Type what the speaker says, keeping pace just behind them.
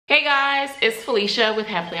Hey guys, it's Felicia with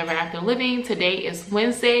Happily Ever After Living. Today is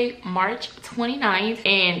Wednesday, March 29th,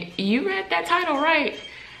 and you read that title right.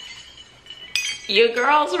 Your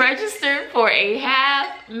girl's registered for a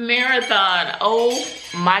half marathon. Oh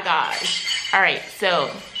my gosh. All right,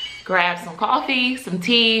 so grab some coffee, some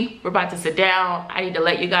tea. We're about to sit down. I need to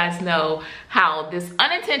let you guys know how this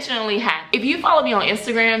unintentionally happened. If you follow me on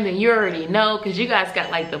Instagram, then you already know, because you guys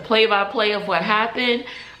got like the play-by-play of what happened.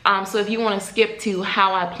 So if you want to skip to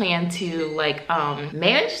how I plan to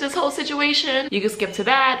manage this whole situation, you can skip to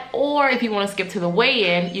that. Or if you want to skip to the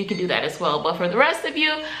weigh-in, you can do that as well. But for the rest of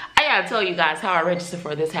you, I gotta tell you guys how I registered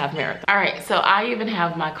for this half marathon. All right, so I even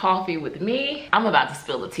have my coffee with me. I'm about to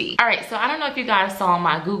spill the tea. All right, so I don't know if you guys saw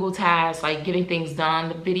my Google tasks, like getting things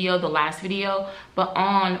done, the last video, but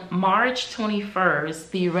on March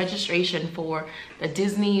 21st, the registration for the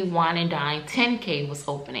Disney Wine and Dine 10K was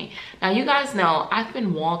opening. Now you guys know I've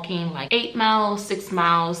been walking like 8 miles, 6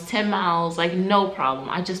 miles, 10 miles, like no problem.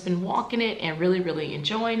 I've just been walking it and really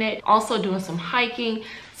enjoying it. Also doing some hiking.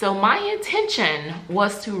 So my intention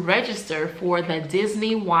was to register for the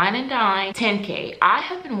Disney Wine and Dine 10K. I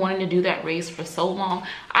have been wanting to do that race for so long.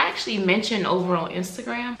 I actually mentioned over on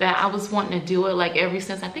Instagram that I was wanting to do it like ever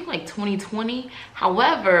since I think like 2020.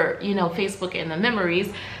 However, you know, Facebook and the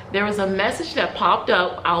memories, there was a message that popped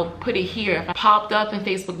up. I'll put it here. It popped up in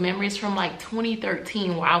Facebook memories from like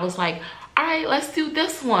 2013 where I was like, all right, let's do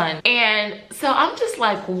this one. And so I'm just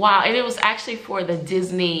like, wow. And it was actually for the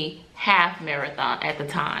Disney half marathon at the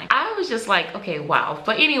time. I was just like, okay, wow.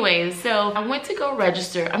 But anyways, so I went to go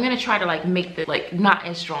register. I'm gonna try to like make the not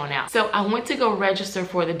as drawn out. So I went to go register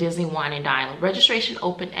for the Disney Wine and Dine. Registration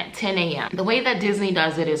opened at 10 a.m. The way that Disney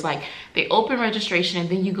does it is like they open registration and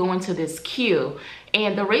then you go into this queue.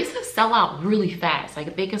 And the races sell out really fast.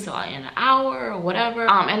 Like they can sell out in an hour or whatever.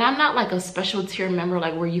 And I'm not like a special tier member,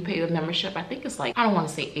 like where you pay the membership. I think it's like, I don't want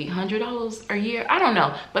to say $800 a year. I don't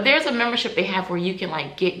know. But there's a membership they have where you can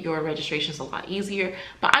like get your registrations a lot easier.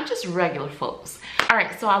 But I'm just regular folks. All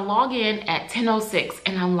right, so I log in at 10:06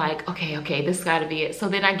 and I'm like, okay, this gotta be it. So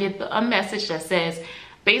then I get a message that says,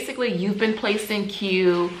 basically you've been placed in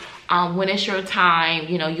queue. When it's your time,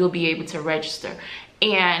 you know, you'll be able to register.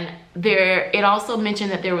 And it also mentioned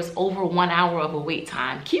that there was over 1 hour of a wait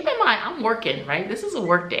time. Keep in mind, I'm working, right? This is a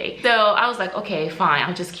work day. So I was like, okay, fine.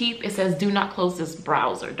 I'll just keep, it says, do not close this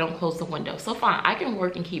browser. Don't close the window. So fine, I can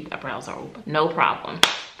work and keep that browser open. No problem.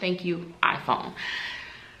 Thank you, iPhone.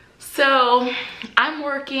 So I'm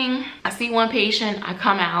working, I see one patient, I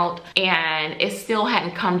come out and it still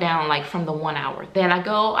hadn't come down like from the 1 hour. Then I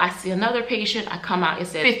go, I see another patient, I come out, it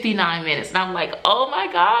said 59 minutes. And I'm like, oh my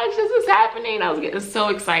gosh, this is happening. I was getting so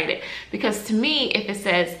excited because to me, if it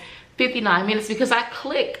says 59 minutes, because I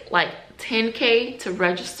click like 10K to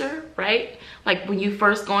register, right? Like when you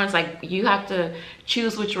first go in, it's like you have to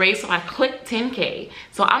choose which race. So I click 10K.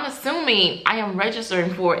 So I'm assuming I am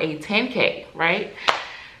registering for a 10K, right?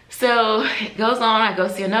 So it goes on, I go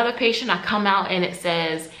see another patient, I come out and it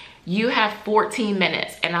says, you have 14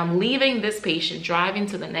 minutes. And I'm leaving this patient, driving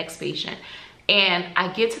to the next patient. And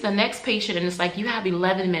I get to the next patient and it's like, you have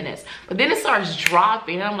 11 minutes. But then it starts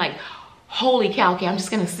dropping and I'm like, holy cow, okay, I'm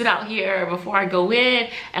just gonna sit out here before I go in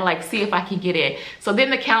and like see if I can get in. So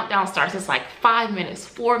then the countdown starts, it's like 5 minutes,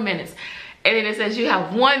 4 minutes. And then it says you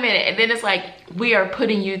have 1 minute. And then it's like, we are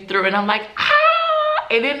putting you through. And I'm like, ah!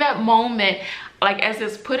 And in that moment, like as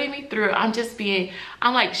it's putting me through, I'm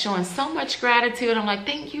like showing so much gratitude. I'm like,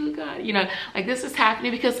 thank you, God. You know, like this is happening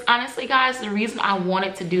because honestly, guys, the reason I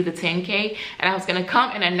wanted to do the 10K and I was gonna come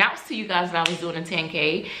and announce to you guys that I was doing a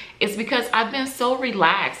 10K is because I've been so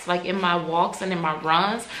relaxed, like in my walks and in my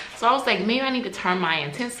runs. So I was like, maybe I need to turn my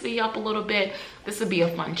intensity up a little bit. This would be a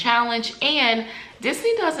fun challenge. And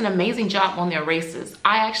Disney does an amazing job on their races.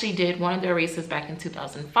 I actually did one of their races back in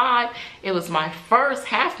 2005. It was my first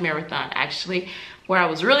half marathon actually, where I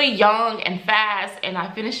was really young and fast and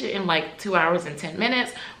I finished it in like 2 hours and 10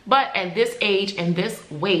 minutes. But at this age and this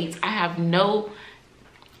weight, I had no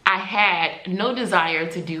desire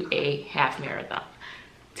to do a half marathon.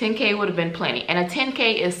 10K would have been plenty. And a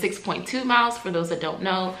 10K is 6.2 miles for those that don't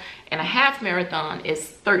know. And a half marathon is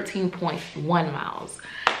 13.1 miles.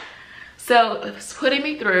 So it's putting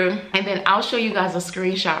me through, and then I'll show you guys a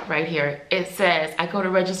screenshot right here. It says, I go to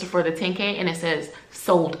register for the 10K and it says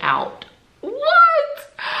sold out.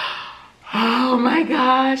 What? Oh my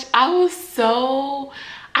gosh. I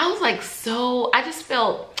just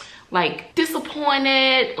felt like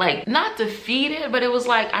disappointed, like not defeated, but it was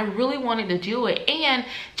like I really wanted to do it. And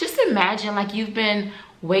just imagine like you've been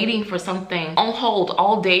waiting for something on hold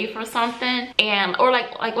all day for something, and or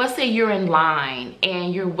like let's say you're in line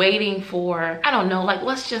and you're waiting for, I don't know, like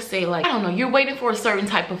let's just say like, I don't know, you're waiting for a certain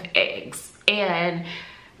type of eggs, and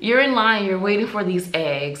you're in line, you're waiting for these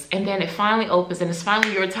eggs, and then it finally opens and it's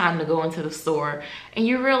finally your time to go into the store, and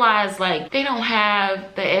you realize like they don't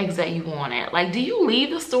have the eggs that you wanted. Like, do you leave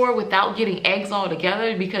the store without getting eggs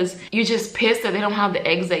altogether because you're just pissed that they don't have the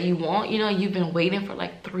eggs that you want? You know, you've been waiting for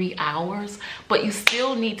like 3 hours, but you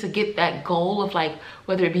still need to get that goal of like,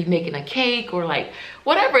 whether it be making a cake or like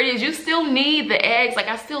whatever it is, you still need the eggs. Like,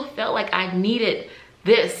 I still felt like I needed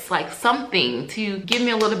this, like something to give me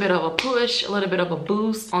a little bit of a push, a little bit of a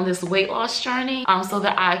boost on this weight loss journey, so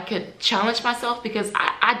that I could challenge myself, because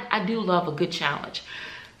I do love a good challenge.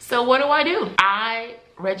 So what do? I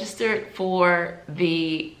registered for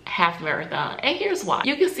the half marathon, and here's why.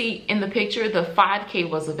 You can see in the picture the 5K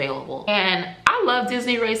was available, and I love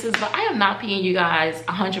Disney races, but I am not paying you guys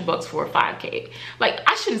 $100 for a 5K. Like,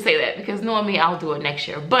 I shouldn't say that, because knowing me, I'll do it next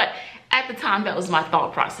year, but at the time, that was my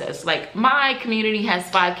thought process. Like, my community has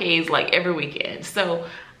 5Ks like every weekend, so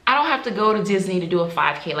I don't have to go to Disney to do a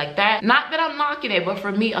 5K like that. Not that I'm knocking it, but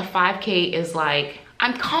for me, a 5K is like,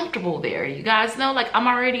 I'm comfortable there. You guys know, like,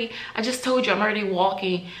 I just told you, I'm already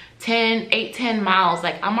walking 10 miles.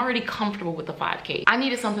 Like, I'm already comfortable with the 5K. I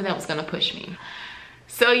needed something that was gonna push me.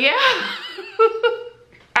 So yeah.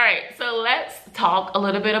 All right, so let's talk a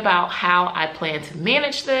little bit about how I plan to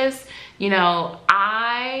manage this. You know,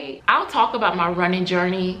 I'll talk about my running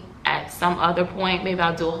journey at some other point. Maybe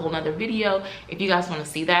I'll do a whole nother video if you guys want to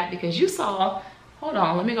see that, because you saw, hold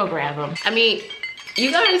on, let me go grab them. I mean,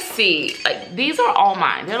 you guys see, like, these are all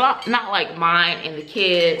mine. They're not like mine and the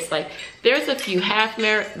kids. Like, there's a few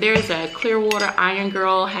there's a Clearwater Iron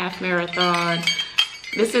Girl half marathon.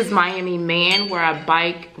 This is Miami Man, where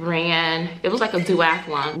I ran. It was like a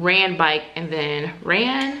duathlon. Ran, bike, and then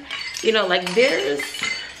ran. You know, like, here's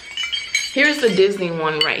the Disney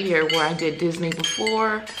one right here, where I did Disney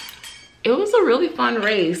before. It was a really fun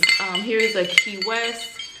race. Here's a Key West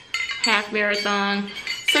half marathon.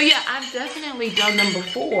 So yeah, I've definitely done them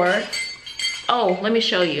before. Oh, let me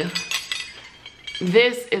show you.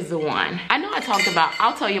 This is the one. I know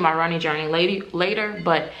I'll tell you my running journey later,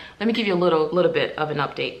 but let me give you a little bit of an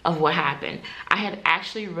update of what happened. I had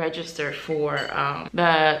actually registered for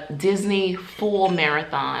the Disney Full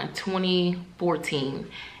Marathon 2014.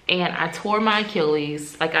 And I tore my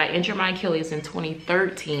Achilles, like I injured my Achilles in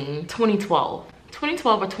 2012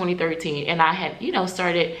 or 2013. And I had, you know,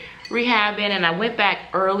 started rehabbing, and I went back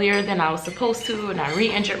earlier than I was supposed to, and I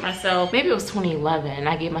re-injured myself. Maybe it was 2011, and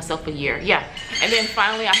I gave myself a year, yeah. And then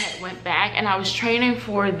finally I went back, and I was training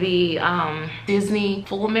for the Disney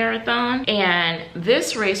Full Marathon. And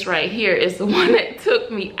this race right here is the one that took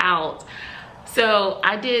me out. So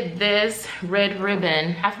I did this red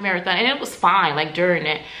ribbon half marathon, and it was fine, like, during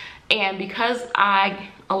it. And because I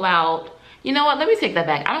allowed, you know what, let me take that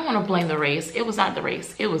back. I don't want to blame the race. It was not the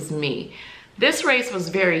race, it was me. This race was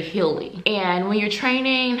very hilly. And when you're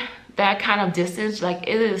training that kind of distance, like,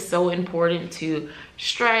 it is so important to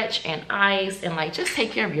stretch and ice and like just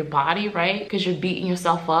take care of your body, right? Because you're beating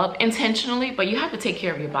yourself up intentionally, but you have to take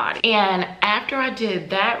care of your body. And after I did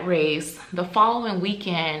that race, the following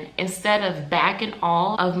weekend, instead of backing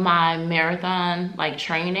off of my marathon like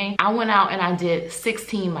training, I went out and I did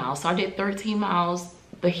 16 miles. So I did 13 miles,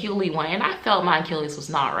 the hilly one, and I felt my Achilles was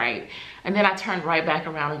not right. And then I turned right back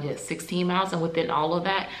around and did 16 miles. And within all of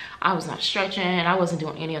that, I was not stretching. I wasn't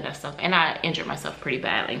doing any of that stuff. And I injured myself pretty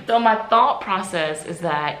badly. So my thought process is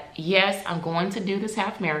that, yes, I'm going to do this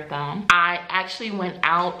half marathon. I actually went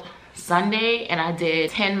out Sunday and I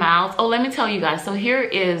did 10 miles. Oh, let me tell you guys. So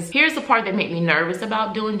here's the part that made me nervous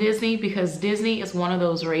about doing Disney, because Disney is one of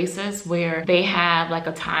those races where they have like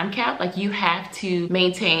a time cap. Like, you have to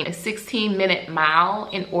maintain a 16-minute mile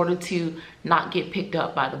in order to not get picked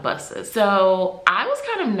up by the buses. So I was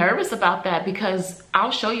kind of nervous about that, because I'll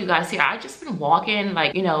show you guys here. I just been walking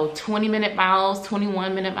like, you know, 20-minute miles,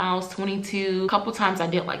 21-minute miles, 22. A couple times I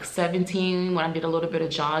did like 17 when I did a little bit of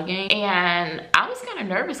jogging. And I was kind of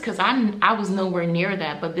nervous because I was nowhere near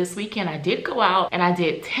that. But this weekend I did go out and I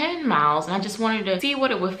did 10 miles, and I just wanted to see what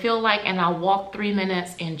it would feel like. And I walked 3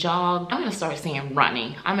 minutes and jogged. I'm gonna start saying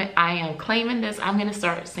running. I am claiming this. I'm gonna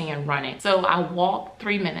start saying running. So I walked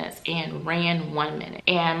 3 minutes and ran 1 minute,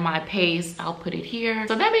 and my pace, I'll put it here.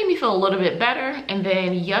 So that made me feel a little bit better. And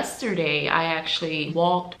then yesterday I actually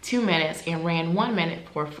walked 2 minutes and ran 1 minute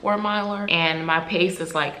for a 4-miler, and my pace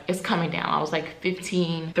is like, it's coming down. I was like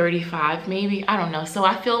 15:35 maybe, I don't know. So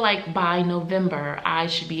I feel like by November I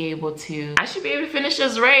should be able to finish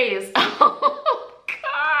this race. Oh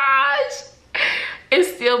gosh, it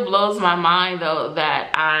still blows blows my mind though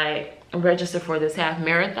that I registered for this half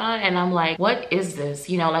marathon, and I'm like, what is this?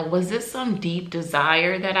 You know, like, was this some deep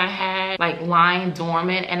desire that I had like lying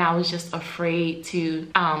dormant, and I was just afraid to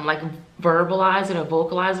like verbalize it or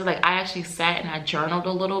vocalize it? Like, I actually sat and I journaled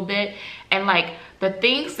a little bit, and like the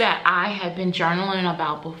things that I had been journaling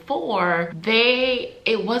about before,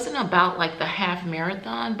 it wasn't about like the half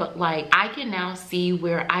marathon, but like I can now see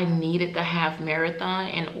where I needed the half marathon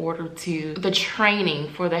in order to, the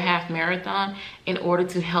training for the half marathon in order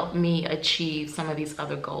to help me achieve some of these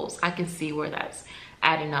other goals. I can see where that's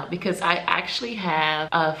adding up, because I actually have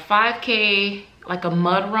a 5K, like a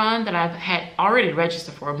mud run that I've had already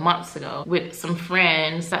registered for months ago with some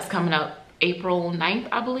friends. That's coming up April 9th,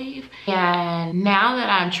 I believe. And now that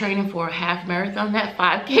I'm training for a half marathon, that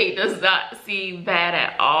 5K does not seem bad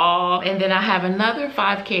at all. And then I have another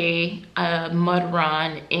 5K mud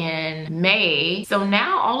run in May. So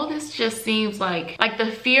now all of this just seems like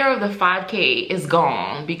the fear of the 5K is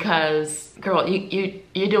gone, because girl,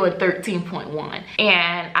 you're doing 13.1.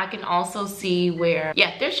 And I can also see where,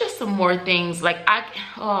 yeah, there's just some more things. Like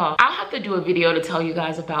I'll have to do a video to tell you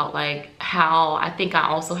guys about like how I think I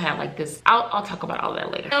also have like this. I'll talk about all that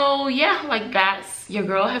later. So yeah, like that's, your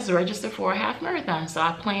girl has registered for a half marathon. So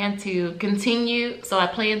I plan to continue.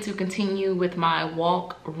 With my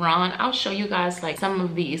walk run. I'll show you guys like some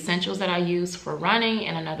of the essentials that I use for running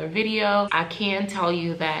in another video. I can tell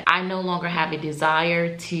you that I no longer have a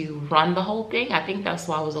desire to run the whole thing. I think that's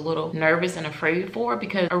why I was a little nervous and afraid for,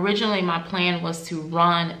 because originally my plan was to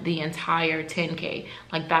run the entire 10K.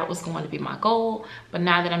 Like that was going to be my goal. But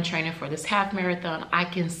now that I'm training for this half marathon, I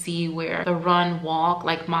can see where the run walk,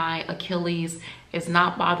 like my Achilles, is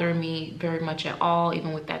not bothering me very much at all,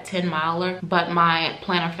 even with that 10 miler. But my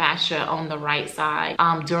plantar fascia on the right side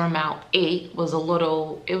during mile 8 was a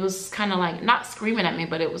little, it was kind of like not screaming at me,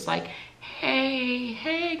 but it was like,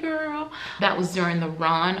 hey girl. That was during the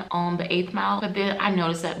run on the 8th mile. But then I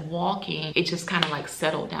noticed that walking, it just kind of like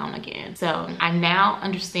settled down again. So I now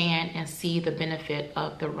understand and see the benefit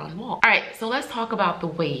of the run walk. All right, so let's talk about the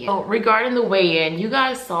weigh-in. So regarding the weigh-in, you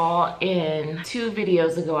guys saw in 2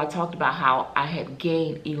 videos ago, I talked about how I had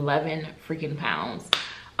gained 11 freaking pounds.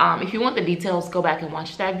 If you want the details, go back and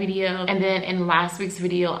watch that video. And then in last week's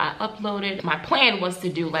video, I uploaded, my plan was to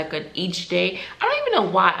do like an each day. I don't even know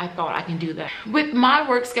why I thought I can do that. With my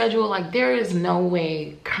work schedule, like there is no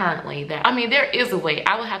way currently that, I mean, there is a way.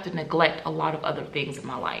 I would have to neglect a lot of other things in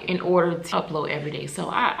my life in order to upload every day. So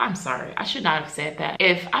I'm sorry, I should not have said that.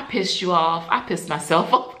 If I pissed you off, I pissed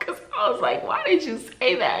myself off, because I was like, why did you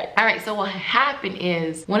say that? All right, so what happened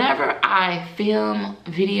is whenever I film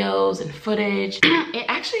videos and footage,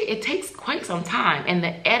 it takes quite some time, and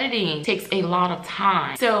the editing takes a lot of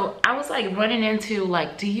time. So I was like running into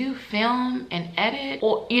like, do you film and edit,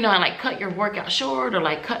 or you know, and like cut your workout short, or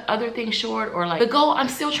like cut other things short, or like the goal, I'm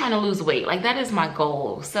still trying to lose weight. Like that is my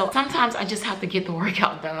goal. So sometimes I just have to get the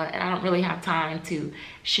workout done, and I don't really have time to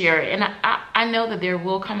share it. And I know that there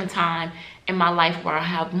will come a time in my life where I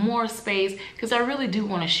have more space, because I really do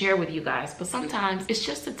want to share with you guys, but sometimes it's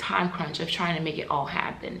just a time crunch of trying to make it all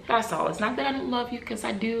happen. That's all. It's not that I don't love you, because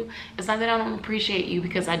I do. It's not that I don't appreciate you,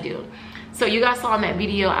 because I do. So you guys saw in that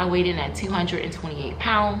video, I weighed in at 228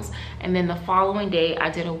 pounds. And then the following day I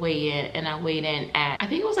did a weigh-in, and I weighed in at, I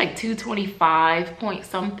think it was like 225 point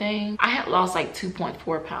something. I had lost like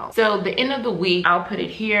 2.4 pounds. So the end of the week, I'll put it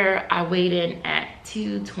here, I weighed in at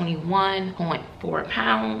 221.4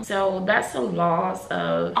 pounds. So that's a loss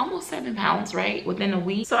of almost 7 pounds, right, within a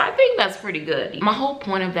week. So I think that's pretty good. My whole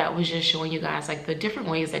point of that was just showing you guys like the different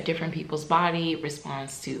ways that different people's body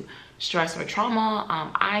responds to stress or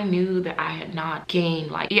trauma. I knew that I had not gained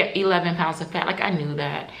like 11 pounds of fat. Like I knew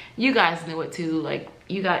that. You guys knew it too. Like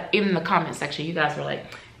you got in the comment section, you guys were like,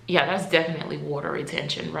 yeah, that's definitely water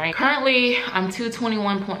retention, right? Currently I'm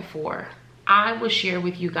 221.4. I will share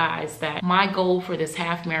with you guys that my goal for this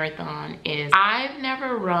half marathon is, I've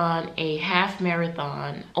never run a half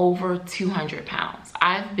marathon over 200 pounds.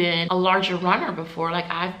 I've been a larger runner before. Like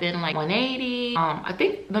I've been like 180. I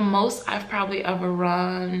think the most I've probably ever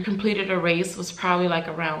completed a race was probably like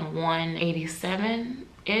around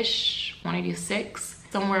 187-ish, 186.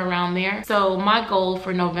 Somewhere around there. So my goal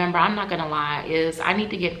for November, I'm not gonna lie, is I need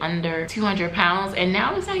to get under 200 pounds. And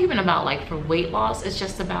now it's not even about like for weight loss, it's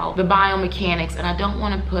just about the biomechanics. And I don't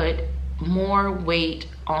want to put more weight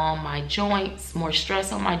on my joints, more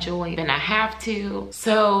stress on my joint than I have to.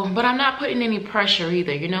 So, but I'm not putting any pressure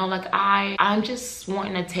either, you know, like I'm just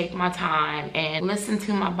wanting to take my time and listen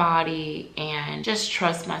to my body and just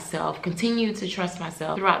trust myself, continue to trust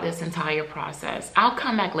myself throughout this entire process. I'll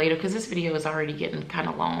come back later because this video is already getting kind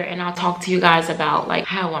of long, and I'll talk to you guys about like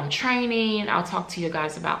how I'm training. I'll talk to you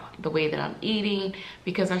guys about the way that I'm eating,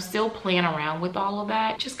 because I'm still playing around with all of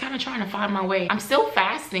that, just kind of trying to find my way. I'm still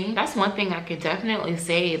fasting. That's one thing I could definitely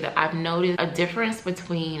say that I've noticed a difference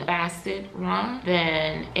between fasted run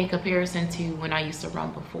than in comparison to when I used to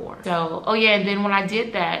run before. So, oh yeah, and then when I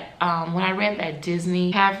did that, when I ran that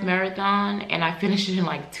Disney half marathon and I finished it in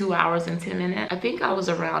like 2 hours and 10 minutes, I think I was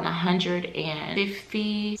around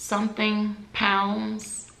 150 something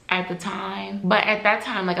pounds at the time. But at that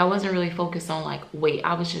time, like, I wasn't really focused on like weight.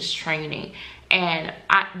 I was just training. And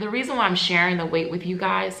the reason why I'm sharing the weight with you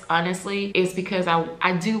guys, honestly, is because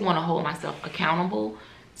I do want to hold myself accountable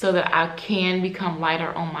so that I can become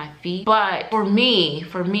lighter on my feet. But for me,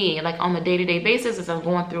 like on the day-to-day basis, as I'm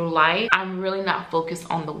going through life, I'm really not focused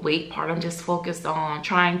on the weight part. I'm just focused on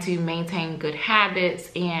trying to maintain good habits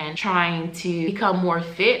and trying to become more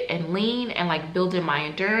fit and lean and like building my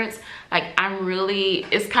endurance. Like, I'm really,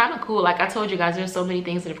 it's kind of cool. Like I told you guys, there's so many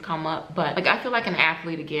things that have come up, but like I feel like an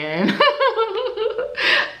athlete again.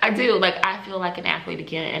 I do, like I feel like an athlete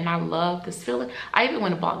again, and I love this feeling. I even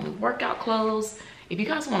went and bought new workout clothes. If you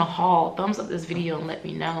guys want to haul, thumbs up this video and let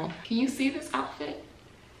me know. Can you see this outfit?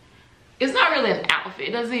 It's not really an outfit.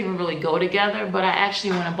 It doesn't even really go together, but I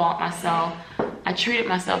actually went and bought myself, I treated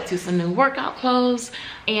myself to some new workout clothes,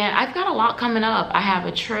 and I've got a lot coming up. I have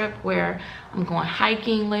a trip where I'm going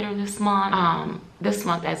hiking later this month. This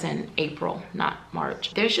month as in April, not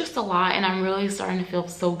March. There's just a lot, and I'm really starting to feel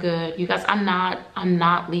so good. You guys, I'm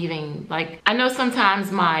not leaving. Like, I know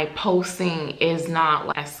sometimes my posting is not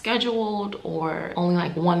like as scheduled or only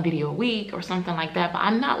like one video a week or something like that, but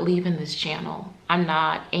I'm not leaving this channel. I'm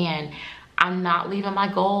not, and I'm not leaving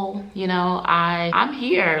my goal. You know, I'm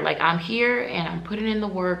here. Like, I'm here and I'm putting in the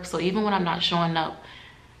work. So even when I'm not showing up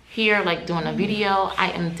here, like doing a video,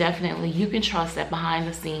 I am definitely, you can trust that behind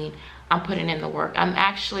the scene, I'm putting in the work.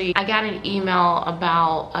 I got an email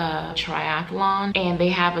about a triathlon, and they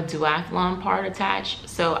have a duathlon part attached.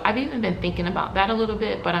 So I've even been thinking about that a little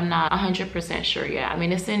bit, but I'm not 100% sure yet. I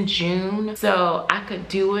mean, it's in June, so I could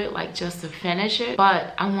do it like just to finish it,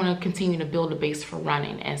 but I want to continue to build a base for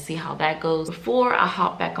running and see how that goes before I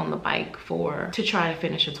hop back on the bike to try to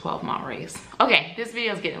finish a 12-mile race. Okay, this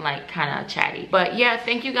video is getting like kind of chatty, but yeah,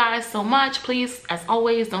 thank you guys so much. Please, as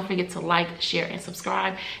always, don't forget to like, share, and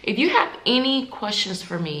subscribe. If you have any questions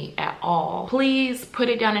for me at all, please put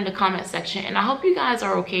it down in the comment section, and I hope you guys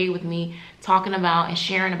are okay with me talking about and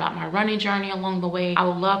sharing about my running journey along the way. I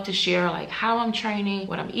would love to share like how I'm training,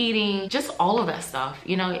 what I'm eating, just all of that stuff.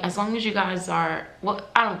 You know, as long as you guys are, well,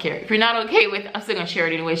 I don't care. If you're not okay with it, I'm still gonna share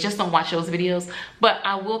it anyways. Just don't watch those videos. But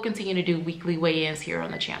I will continue to do weekly weigh-ins here on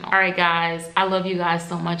the channel. All right, guys, I love you guys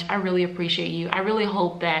so much. I really appreciate you. I really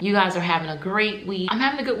hope that you guys are having a great week. I'm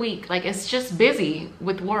having a good week. Like, it's just busy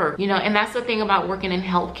with work, you know, and that's the thing about working in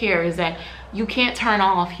healthcare, is that you can't turn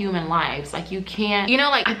off human lives. Like, you can't, you know,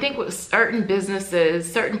 like I think with certain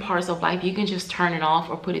businesses, certain parts of life, you can just turn it off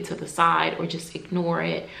or put it to the side or just ignore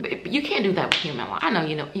it. But you can't do that with human life. I know,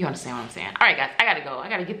 you understand what I'm saying. All right, guys, I gotta go. I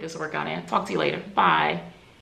gotta get this workout in. Talk to you later. Bye.